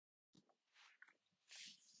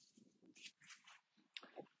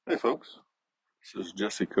Hey folks, this is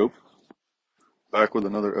Jesse Cope, back with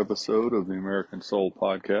another episode of the American Soul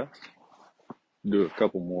Podcast. Do a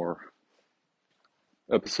couple more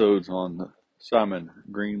episodes on Simon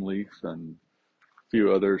Greenleaf and a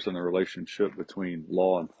few others in the relationship between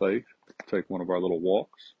law and faith. Take one of our little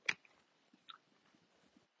walks. A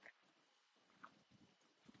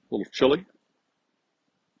little chilly,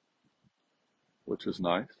 which is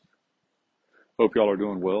nice. Hope y'all are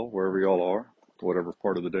doing well wherever y'all are, whatever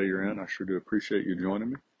part of the day you're in. I sure do appreciate you joining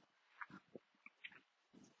me.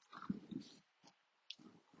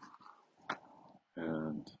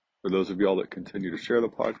 And for those of y'all that continue to share the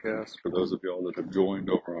podcast, for those of y'all that have joined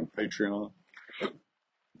over on Patreon,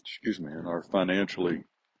 and are financially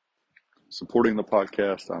supporting the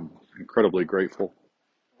podcast, I'm incredibly grateful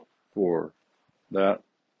for that,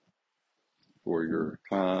 for your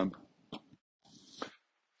time.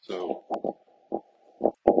 So,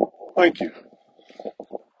 thank you,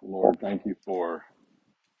 Lord. Thank you for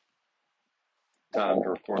time to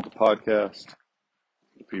record the podcast,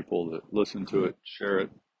 the people that listen to it, share it,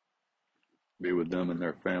 be with them and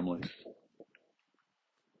their families,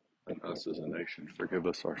 and us as a nation. Forgive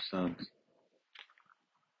us our sins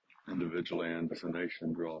individually and as a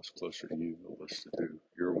nation. Draw us closer to you. Help us to do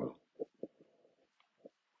your will,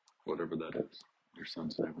 whatever that is. In your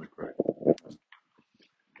son's name we pray.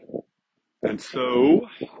 And so,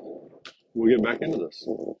 we'll get back into this.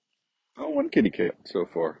 Oh, one kitty cat so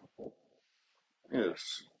far.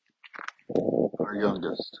 Yes, our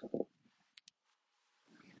youngest.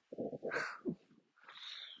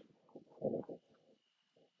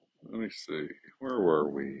 Let me see. Where were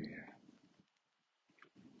we?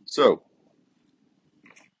 So,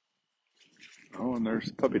 oh, and there's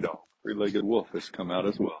the puppy dog. Three-legged wolf has come out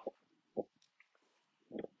as well.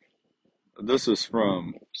 This is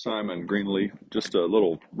from Simon Greenleaf. Just a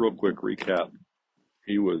little real quick recap.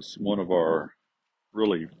 He was one of our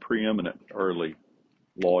really preeminent early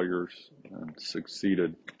lawyers and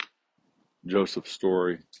succeeded Joseph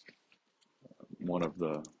Story, one of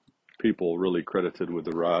the people really credited with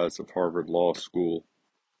the rise of Harvard Law School.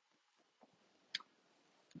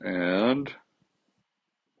 And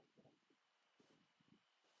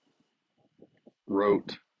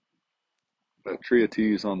wrote a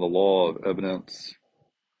treatise on the law of evidence.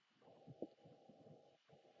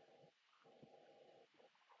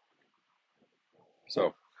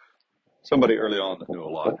 So, somebody early on that knew a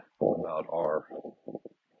lot about our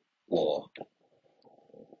law.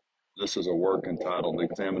 This is a work entitled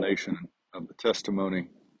Examination of the Testimony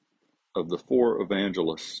of the Four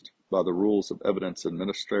Evangelists by the Rules of Evidence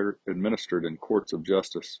administered in Courts of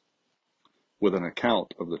Justice, with an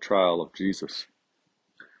account of the trial of Jesus.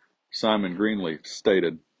 Simon Greenleaf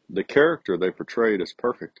stated, "The character they portrayed is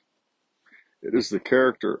perfect. It is the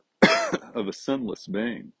character of a sinless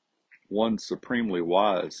being, one supremely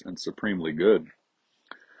wise and supremely good.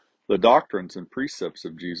 The doctrines and precepts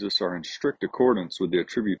of Jesus are in strict accordance with the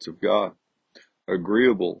attributes of God,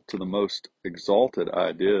 agreeable to the most exalted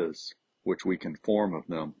ideas which we can form of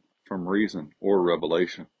them from reason or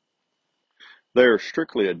revelation. They are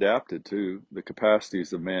strictly adapted to the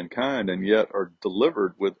capacities of mankind, and yet are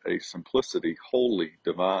delivered with a simplicity wholly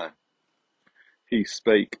divine. He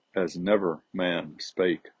spake as never man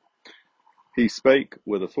spake. He spake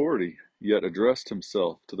with authority, yet addressed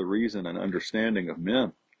himself to the reason and understanding of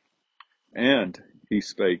men. And he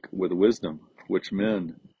spake with wisdom, which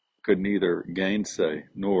men could neither gainsay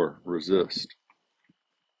nor resist."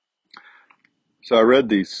 So I read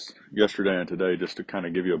these yesterday and today just to kind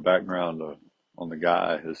of give you a background on the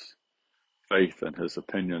guy, his faith and his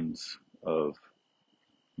opinions of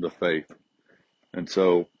the faith. And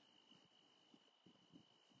so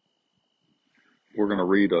we're going to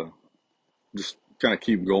read just kind of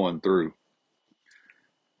keep going through.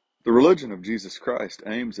 The religion of Jesus Christ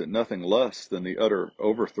aims at nothing less than the utter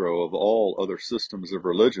overthrow of all other systems of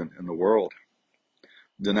religion in the world,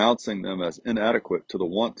 denouncing them as inadequate to the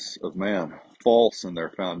wants of man, false in their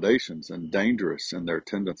foundations, and dangerous in their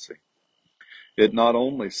tendency. It not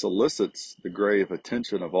only solicits the grave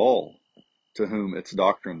attention of all to whom its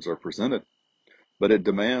doctrines are presented, but it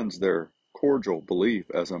demands their cordial belief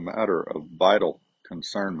as a matter of vital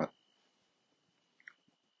concernment.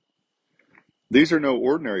 These are no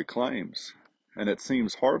ordinary claims, and it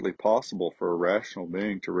seems hardly possible for a rational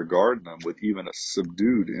being to regard them with even a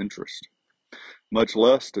subdued interest, much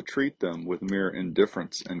less to treat them with mere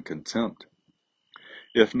indifference and contempt.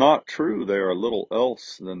 If not true, they are little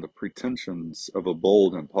else than the pretensions of a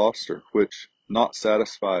bold impostor, which, not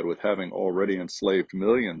satisfied with having already enslaved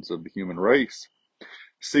millions of the human race,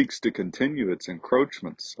 seeks to continue its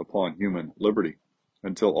encroachments upon human liberty,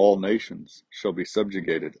 until all nations shall be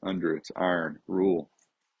subjugated under its iron rule.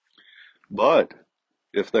 But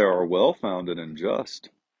if they are well founded and just,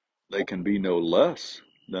 they can be no less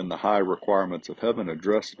than the high requirements of heaven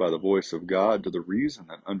addressed by the voice of God to the reason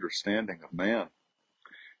and understanding of man,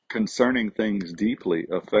 concerning things deeply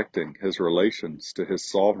affecting his relations to his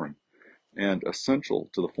sovereign and essential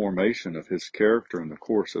to the formation of his character and the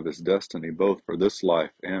course of his destiny, both for this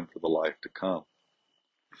life and for the life to come.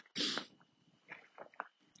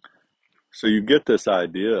 So you get this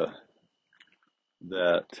idea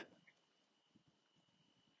that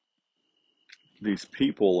these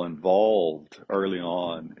people involved early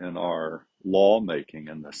on in our lawmaking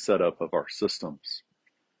and the setup of our systems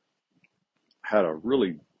had a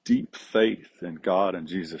really deep faith in God and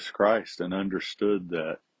Jesus Christ and understood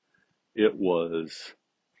that it was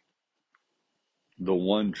the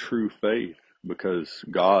one true faith because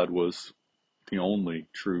God was the only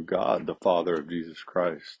true God, the Father of Jesus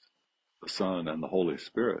Christ, the Son, and the Holy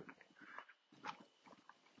Spirit.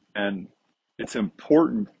 And it's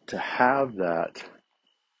important to have that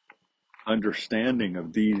understanding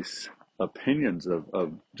of these opinions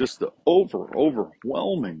of just the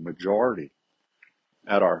overwhelming majority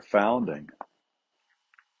at our founding,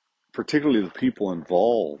 particularly the people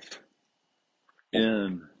involved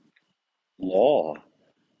in law,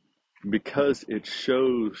 because it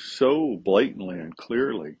shows so blatantly and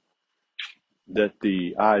clearly that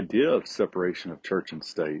the idea of separation of church and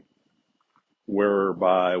state,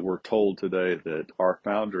 whereby we're told today that our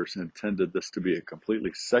founders intended this to be a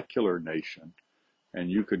completely secular nation and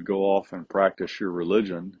you could go off and practice your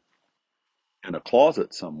religion in a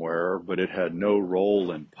closet somewhere, but it had no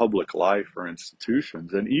role in public life or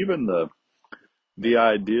institutions. And even the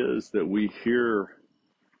ideas that we hear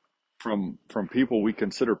from people we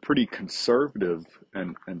consider pretty conservative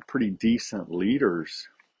and pretty decent leaders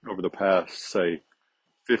over the past, say,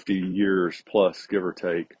 50 years plus, give or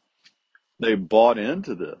take, they bought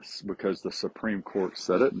into this because the Supreme Court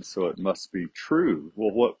said it, and so it must be true.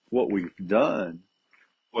 Well, what we've done,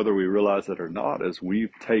 whether we realize it or not, is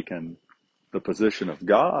we've taken the position of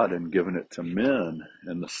God and given it to men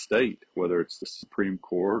in the state, whether it's the Supreme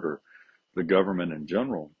Court or the government in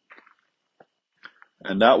general.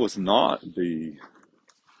 And that was not the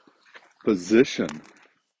position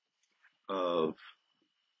of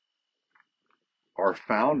our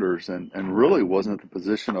founders and really wasn't the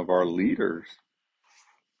position of our leaders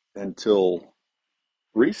until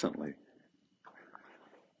recently.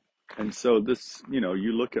 And so this,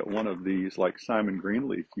 you look at one of these like Simon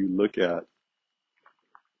Greenleaf, you look at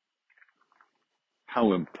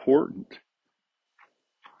how important,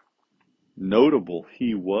 notable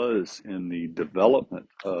he was in the development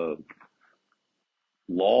of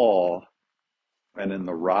law and in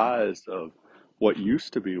the rise of what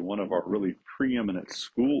used to be one of our really preeminent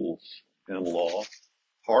schools in law,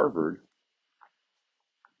 Harvard.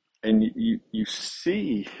 And you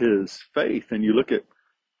see his faith, and you look at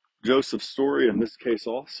Joseph's story in this case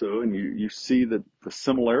also, and you see that the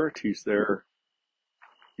similarities there.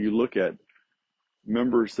 You look at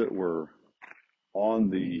members that were on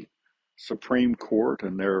the Supreme Court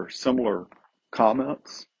and their similar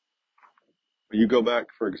comments. You go back,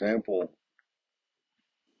 for example,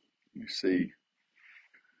 you see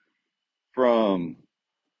from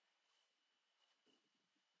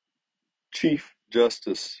Chief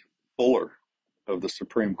Justice Fuller of the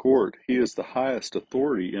Supreme Court. He is the highest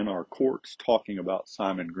authority in our courts talking about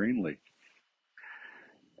Simon Greenleaf.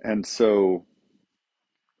 And so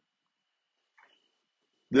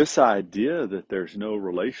this idea that there's no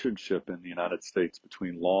relationship in the United States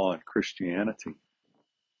between law and Christianity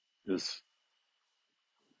is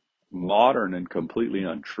modern and completely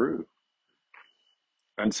untrue.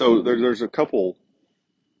 And so there's a couple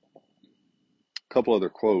other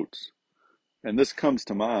quotes, and this comes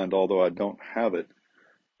to mind, although I don't have it,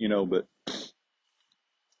 but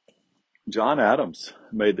John Adams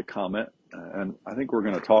made the comment, and I think we're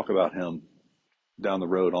going to talk about him down the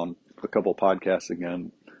road on a couple podcasts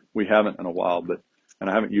again. We haven't in a while, and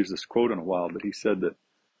I haven't used this quote in a while, but he said that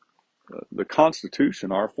the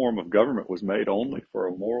Constitution, our form of government, was made only for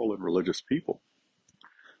a moral and religious people.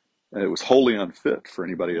 And it was wholly unfit for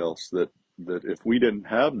anybody else, that if we didn't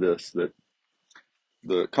have this, that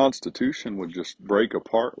the Constitution would just break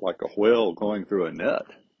apart like a whale going through a net.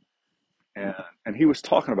 And he was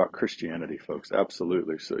talking about Christianity, folks,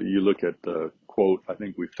 absolutely. So you look at the quote I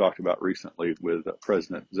think we've talked about recently with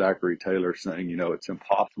President Zachary Taylor saying, it's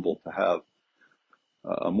impossible to have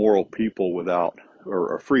a moral people without,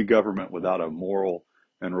 or a free government without a moral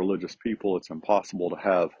and religious people. It's impossible to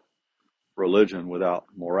have religion without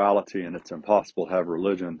morality, and it's impossible to have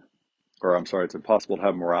religion or I'm sorry, it's impossible to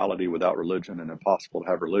have morality without religion and impossible to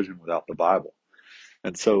have religion without the Bible.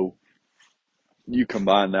 And so you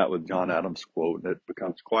combine that with John Adams' quote, and it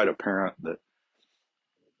becomes quite apparent that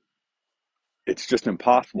it's just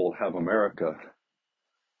impossible to have America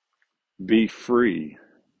be free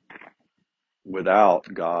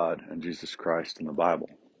without God and Jesus Christ and the Bible.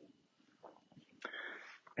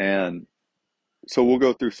 And so we'll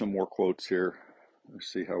go through some more quotes here.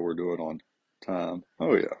 Let's see how we're doing on time.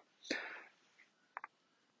 Oh, yeah.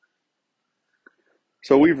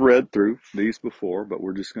 So we've read through these before, but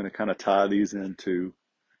we're just going to kind of tie these into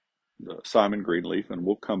Simon Greenleaf, and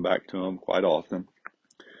we'll come back to them quite often.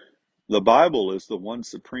 The Bible is the one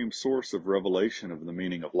supreme source of revelation of the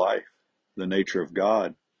meaning of life, the nature of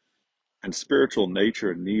God, and spiritual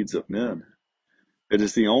nature and needs of men. It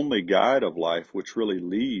is the only guide of life which really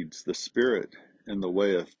leads the spirit in the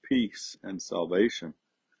way of peace and salvation.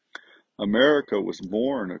 America was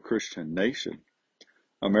born a Christian nation.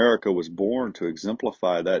 America was born to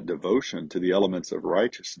exemplify that devotion to the elements of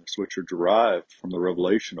righteousness which are derived from the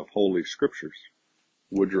revelation of Holy Scriptures.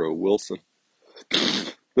 Woodrow Wilson.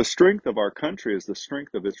 The strength of our country is the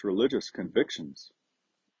strength of its religious convictions.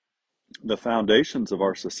 The foundations of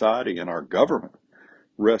our society and our government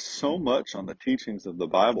rest so much on the teachings of the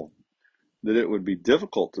Bible that it would be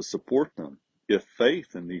difficult to support them if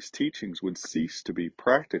faith in these teachings would cease to be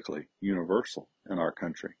practically universal in our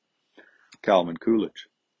country. Calvin Coolidge.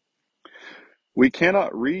 We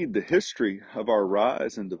cannot read the history of our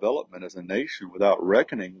rise and development as a nation without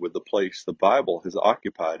reckoning with the place the Bible has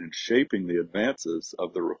occupied in shaping the advances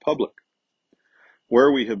of the Republic. Where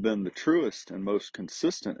we have been the truest and most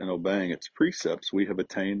consistent in obeying its precepts, we have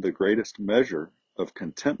attained the greatest measure of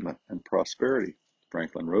contentment and prosperity.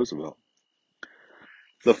 Franklin Roosevelt.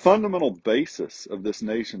 The fundamental basis of this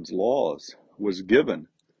nation's laws was given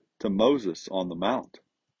to Moses on the Mount.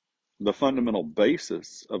 The fundamental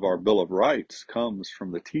basis of our Bill of Rights comes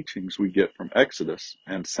from the teachings we get from Exodus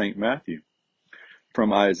and St. Matthew,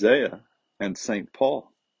 from Isaiah and St.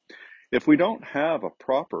 Paul. If we don't have a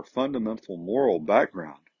proper fundamental moral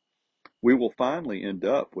background, we will finally end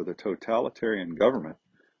up with a totalitarian government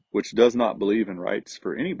which does not believe in rights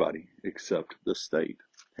for anybody except the state.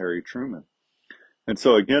 Harry Truman. And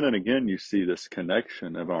so again and again, you see this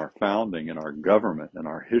connection of our founding and our government and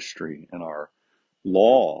our history and our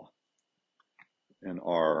law and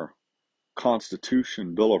our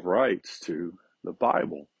Constitution, Bill of Rights to the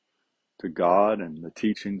Bible, to God and the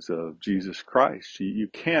teachings of Jesus Christ. You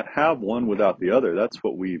can't have one without the other. That's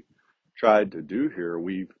what we've tried to do here.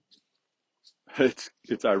 It's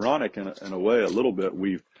ironic in a way a little bit.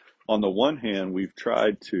 On the one hand, we've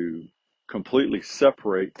tried to completely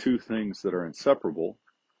separate two things that are inseparable,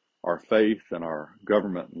 our faith and our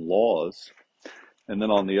government and laws. And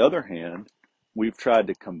then on the other hand, we've tried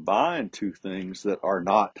to combine two things that are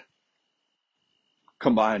not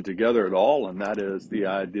combined together at all, and that is the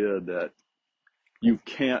idea that you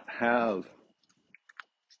can't have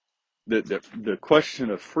the question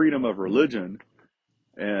of freedom of religion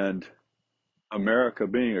and America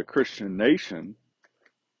being a Christian nation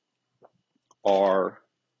are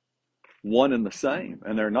one and the same,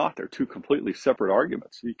 and they're not. They're two completely separate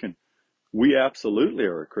arguments. We absolutely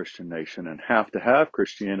are a Christian nation and have to have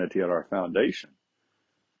Christianity at our foundation.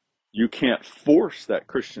 You can't force that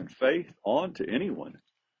Christian faith onto anyone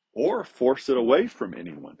or force it away from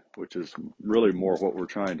anyone, which is really more what we're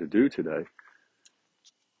trying to do today.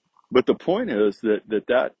 But the point is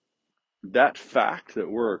that fact that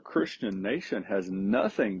we're a Christian nation has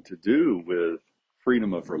nothing to do with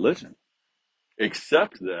freedom of religion,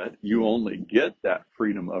 except that you only get that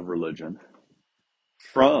freedom of religion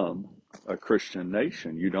from a Christian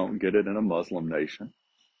nation. You don't get it in a Muslim nation.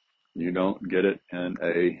 You don't get it in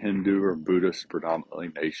a Hindu or Buddhist predominantly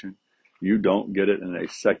nation. You don't get it in a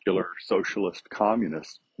secular, socialist,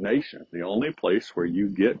 communist nation. The only place where you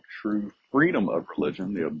get true freedom of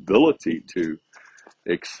religion, the ability to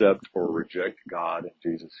accept or reject God and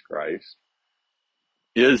Jesus Christ,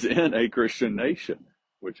 is in a Christian nation,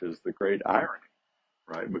 which is the great irony,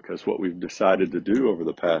 right? Because what we've decided to do over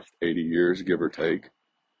the past 80 years, give or take,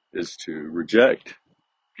 is to reject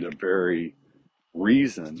the very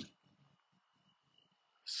reason,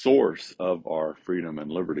 source of our freedom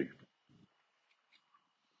and liberty.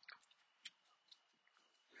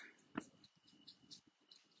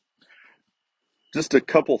 Just a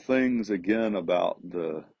couple things again about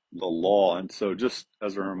the law. And so just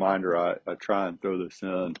as a reminder, I try and throw this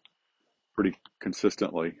in pretty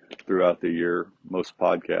consistently throughout the year, most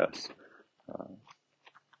podcasts.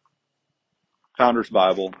 Founders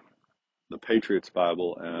Bible, the Patriots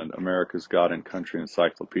Bible, and America's God and Country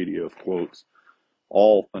Encyclopedia of Quotes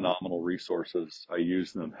all phenomenal resources. I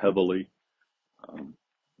use them heavily. Um,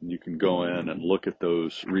 you can go in and look at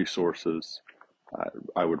those resources.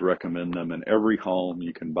 I would recommend them in every home.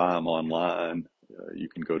 You can buy them online. You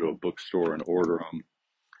can go to a bookstore and order them.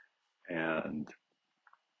 And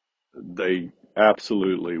they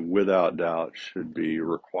absolutely, without doubt, should be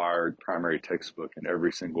required primary textbook in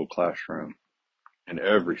every single classroom in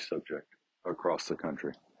every subject across the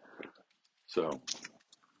country. So,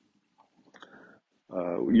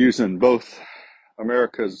 using both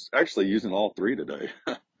America's, actually using all three today.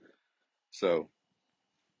 So,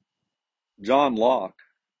 John Locke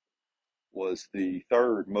was the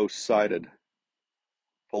third most cited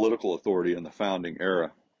political authority in the founding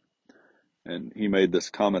era. And he made this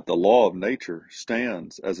comment: the law of nature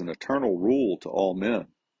stands as an eternal rule to all men,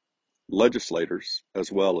 legislators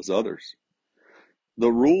as well as others.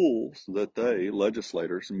 The rules that they,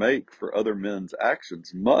 legislators, make for other men's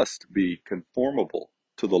actions must be conformable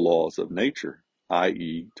to the laws of nature,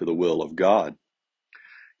 i.e., to the will of God.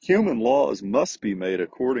 Human laws must be made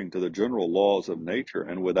according to the general laws of nature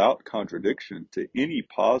and without contradiction to any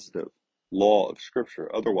positive law of Scripture.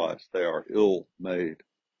 Otherwise, they are ill made.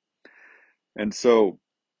 And so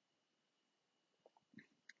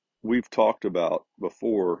we've talked about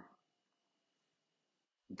before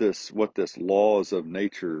what this laws of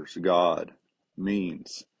nature's God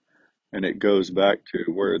means. And it goes back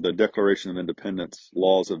to where the Declaration of Independence,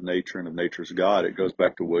 laws of nature and of nature's God, it goes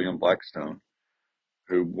back to William Blackstone,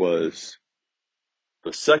 who was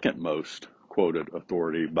the second most quoted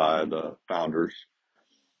authority by the founders.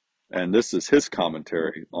 And this is his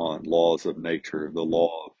commentary on laws of nature, the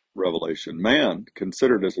law of revelation. Man,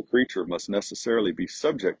 considered as a creature, must necessarily be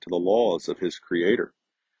subject to the laws of his creator,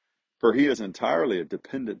 for he is entirely a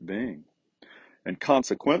dependent being. And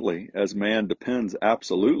consequently, as man depends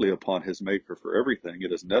absolutely upon his Maker for everything,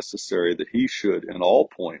 it is necessary that he should, in all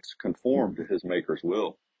points, conform to his Maker's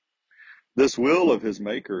will. This will of his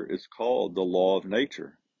Maker is called the law of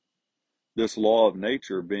nature. This law of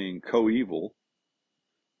nature, being coeval,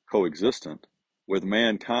 coexistent, with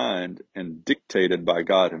mankind and dictated by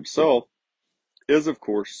God himself, is of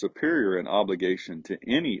course superior in obligation to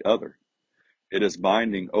any other. It is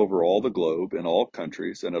binding over all the globe, in all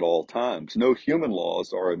countries, and at all times. No human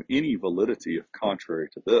laws are of any validity if contrary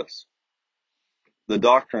to this. The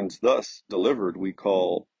doctrines thus delivered we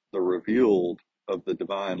call the revealed of the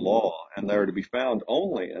divine law, and they are to be found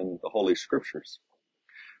only in the Holy Scriptures.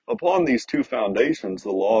 Upon these two foundations,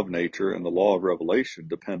 the law of nature and the law of revelation,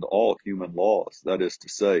 depend all human laws. That is to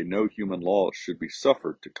say, no human laws should be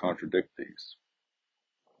suffered to contradict these.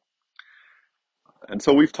 And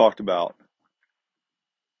so we've talked about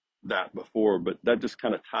that before, but that just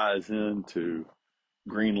kind of ties into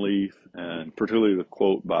Greenleaf and particularly the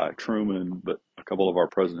quote by Truman, but a couple of our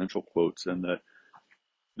presidential quotes, and that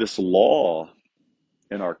this law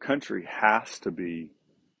in our country has to be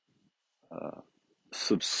uh,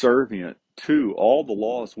 subservient to all the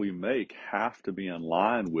laws we make have to be in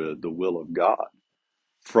line with the will of God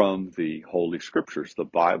from the Holy Scriptures, the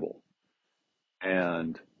Bible.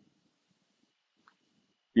 And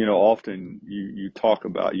often you talk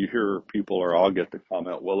about, you hear people, or I'll get the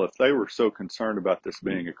comment, well, if they were so concerned about this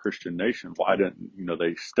being a Christian nation, why didn't,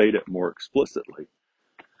 they state it more explicitly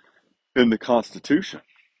in the Constitution?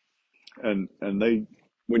 And they,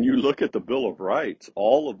 when you look at the Bill of Rights,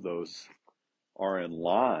 all of those are in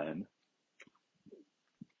line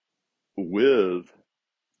with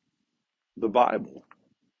the Bible.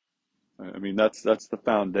 I mean, that's the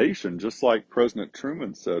foundation, just like President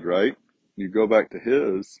Truman said, right? You go back to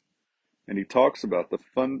his, and he talks about the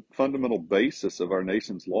fundamental basis of our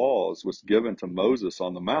nation's laws was given to Moses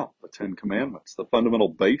on the Mount, the Ten Commandments. The fundamental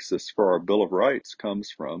basis for our Bill of Rights comes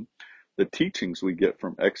from the teachings we get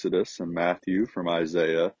from Exodus and Matthew, from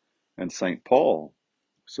Isaiah and St. Paul.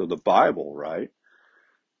 So the Bible, right?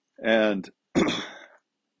 And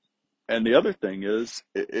and the other thing is,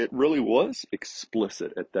 it really was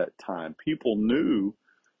explicit at that time. People knew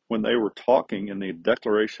when they were talking in the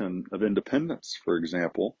Declaration of Independence, for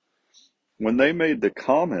example, when they made the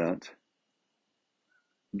comment,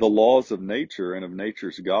 the laws of nature and of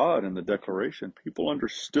nature's God in the Declaration, people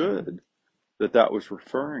understood that that was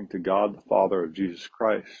referring to God the Father of Jesus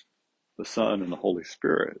Christ, the Son, and the Holy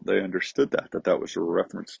Spirit. They understood that was a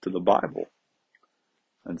reference to the Bible.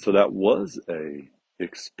 And so that was a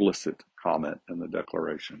explicit comment in the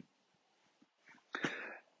Declaration.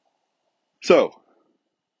 So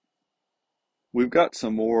we've got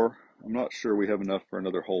some more. I'm not sure we have enough for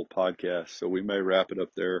another whole podcast, so we may wrap it up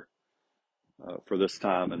there for this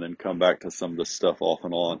time and then come back to some of this stuff off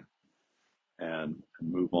and on and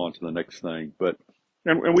move on to the next thing. But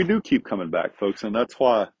And we do keep coming back, folks. And that's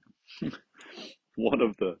why one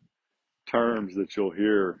of the terms that you'll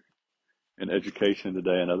hear in education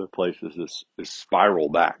today and other places is spiral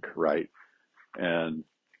back, right? And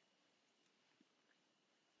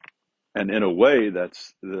and in a way, that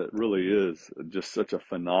really is just such a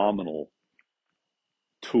phenomenal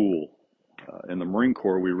tool. In the Marine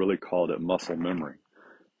Corps, we really called it muscle memory.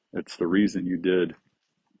 It's the reason you did,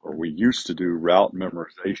 or we used to do, route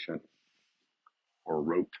memorization or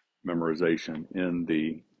rote memorization in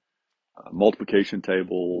the multiplication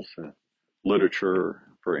tables and literature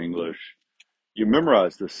for English. You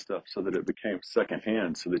memorize this stuff so that it became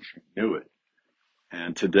secondhand, so that you knew it.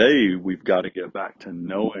 And today we've got to get back to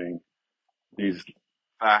knowing these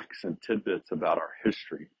facts and tidbits about our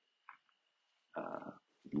history. Uh,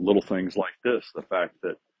 Little things like this, the fact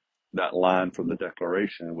that that line from the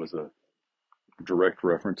Declaration was a direct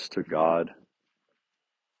reference to God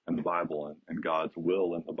and the Bible, and God's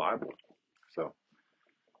will in the Bible. So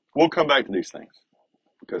we'll come back to these things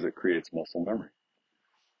because it creates muscle memory.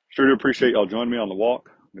 Sure do appreciate y'all joining me on the walk.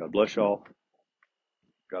 God bless y'all.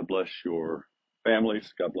 God bless your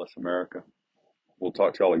families. God bless America. We'll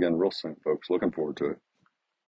talk to y'all again real soon, folks. Looking forward to it.